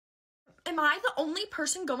Am I the only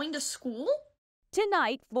person going to school?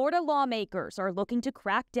 Tonight, Florida lawmakers are looking to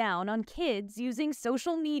crack down on kids using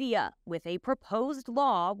social media with a proposed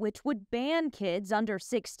law which would ban kids under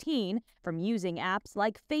 16 from using apps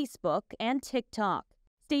like Facebook and TikTok.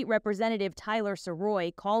 State Representative Tyler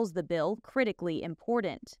Soroy calls the bill critically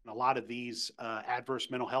important. A lot of these adverse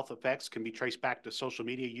mental health effects can be traced back to social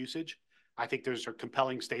media usage. I think there's a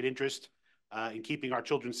compelling state interest in keeping our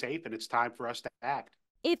children safe, and it's time for us to act.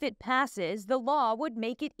 If it passes, the law would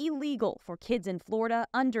make it illegal for kids in Florida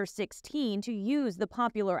under 16 to use the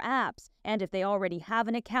popular apps. And if they already have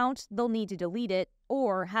an account, they'll need to delete it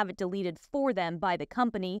or have it deleted for them by the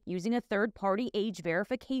company using a third-party age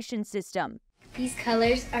verification system. These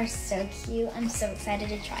colors are so cute. I'm so excited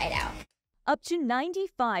to try it out. Up to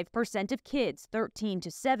 95% of kids 13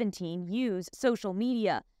 to 17 use social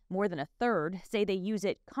media. More than a third say they use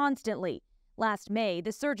it constantly. Last May,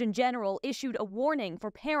 the Surgeon General issued a warning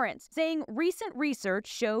for parents, saying recent research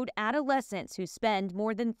showed adolescents who spend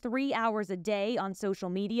more than 3 hours a day on social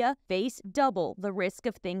media face double the risk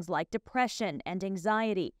of things like depression and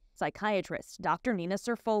anxiety. Psychiatrist Dr. Nina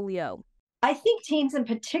Cerfolio. I think teens in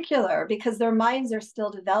particular, because their minds are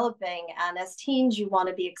still developing, and as teens, you want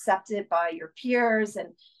to be accepted by your peers and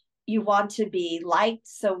you want to be liked,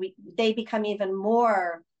 so they become even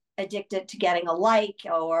more addicted to getting a like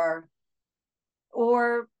or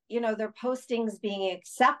their postings being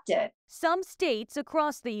accepted. Some states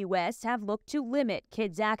across the U.S. have looked to limit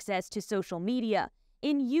kids' access to social media.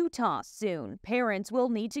 In Utah soon, parents will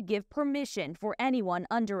need to give permission for anyone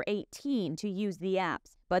under 18 to use the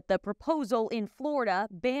apps. But the proposal in Florida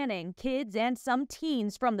banning kids and some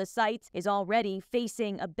teens from the sites is already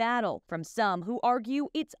facing a battle from some who argue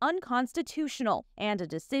it's unconstitutional and a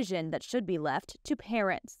decision that should be left to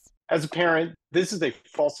parents. As a parent, this is a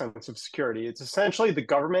false sense of security. It's essentially the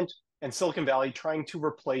government and Silicon Valley trying to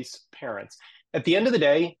replace parents. At the end of the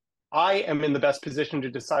day, I am in the best position to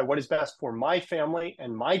decide what is best for my family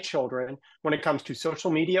and my children when it comes to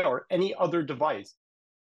social media or any other device.